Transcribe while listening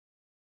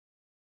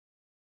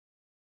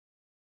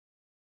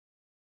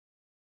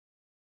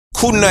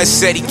Who nuts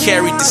said he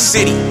carried the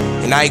city?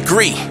 And I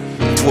agree.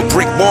 To a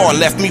brick wall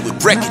left me with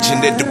wreckage and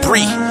the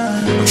debris.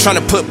 I'm trying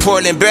to put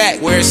Portland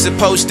back where it's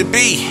supposed to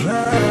be.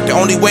 The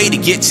only way to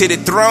get to the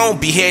throne,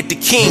 behead the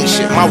king.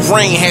 Shit, my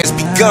reign has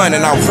begun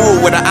and I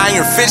rule with an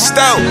iron fist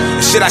though.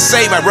 And shit I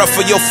say might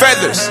ruffle your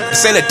feathers.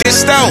 This ain't a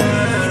diss though.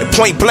 And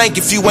point blank,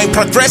 if you ain't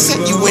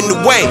progressing, you in the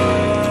way.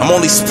 I'm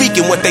only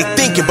speaking what they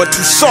thinking, but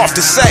too soft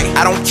to say.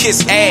 I don't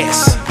kiss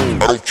ass.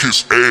 I don't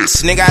kiss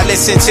ass. Nigga, I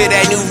listen to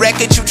that new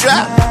record you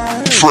dropped.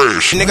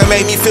 Trash. Nigga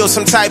made me feel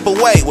some type of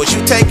way. Was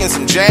you taking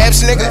some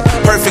jabs, nigga?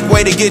 Perfect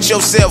way to get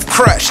yourself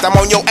crushed. I'm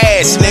on your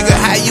ass, nigga.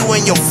 How you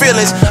in your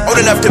feelings? Old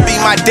enough to be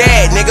my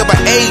dad, nigga, but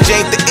age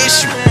ain't the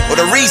issue or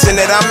the reason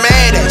that I'm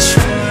mad at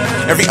you.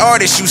 Every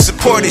artist you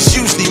support is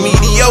usually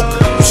mediocre.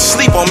 You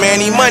sleep on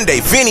Manny Monday,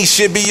 Vinny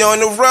should be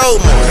on the road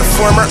more. The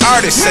former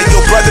artist said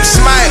your brother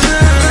smiled,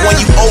 the one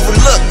you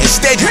overlooked.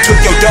 Instead you took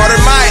your daughter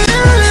Miley.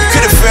 You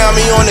could've found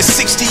me on the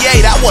 68,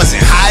 I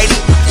wasn't hiding.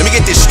 Let me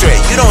get this straight,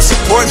 you don't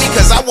support me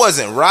cause I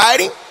wasn't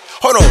riding?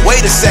 Hold on,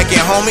 wait a second,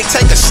 homie,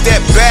 take a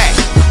step back.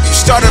 You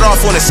started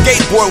off on a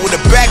skateboard with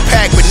a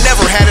backpack, but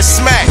never had a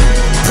smack.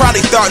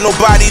 Probably thought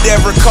nobody'd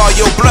ever call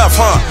your bluff,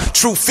 huh?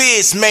 Truth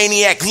is,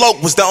 Maniac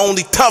Loke was the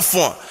only tough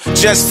one.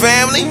 Just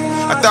family?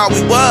 I thought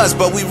we was,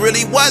 but we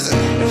really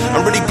wasn't.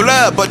 I'm really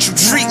blood, but you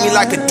treat me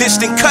like a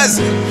distant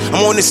cousin.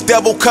 I'm on this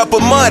double cup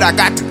of mud, I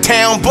got the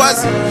town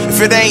buzzing.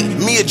 If it ain't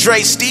me or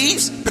Dre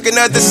Steves, pick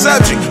another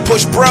subject.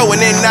 Push bro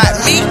and then not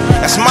me,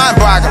 that's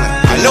mind-boggling.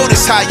 I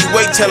notice how you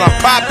wait till I'm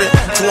popping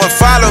to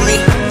unfollow me.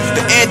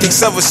 The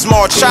antics of a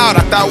small child,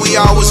 I thought we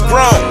all was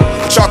grown.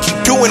 But y'all keep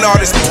doing all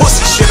this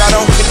pussy shit I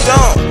don't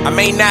condone. I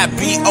may not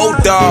be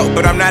old dog,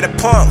 but I'm not a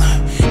punk.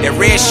 That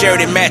red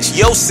shirt that matched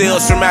your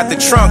sales from out the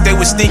trunk. They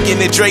was thinking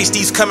that Dre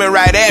Steve's coming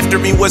right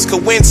after me was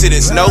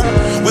coincidence. Nope,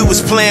 we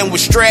was playing with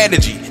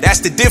strategy,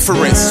 that's the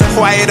difference.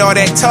 Quiet all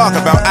that talk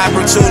about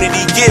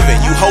opportunity given.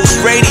 You host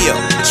radio,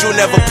 but you'll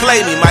never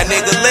play me, my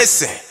nigga,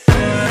 listen.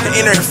 The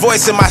inner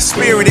voice in my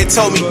spirit, it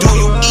told me do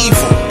you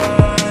evil.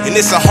 And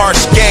it's a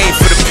harsh game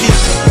for the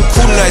people.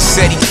 Who nuts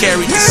said he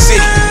carried the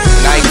city?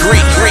 And I agree.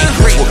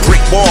 To a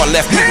brick wall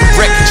left me with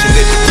wreckage and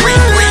the debris.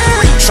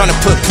 Trying to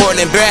put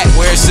Portland back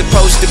where it's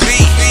supposed to be.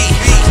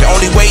 The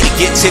only way to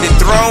get to the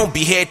throne,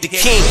 behead the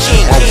king.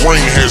 My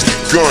reign has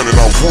begun and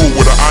I rule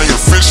with an iron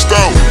fist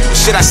though. The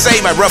shit I say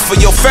might ruffle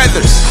your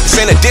feathers. This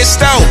ain't a diss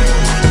though.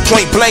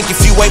 Point blank,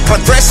 if you ain't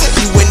progressing,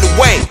 you in the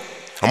way.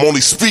 I'm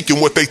only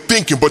speaking what they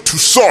thinking, but too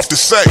soft to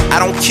say. I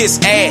don't kiss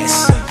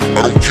ass.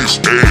 I don't kiss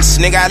ass.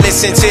 Nigga, I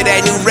listen to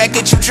that new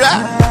record you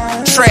dropped.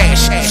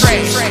 Trash.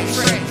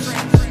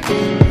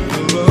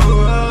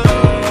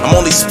 I'm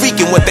only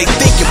speaking what they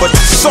thinking, but too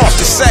soft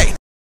to say.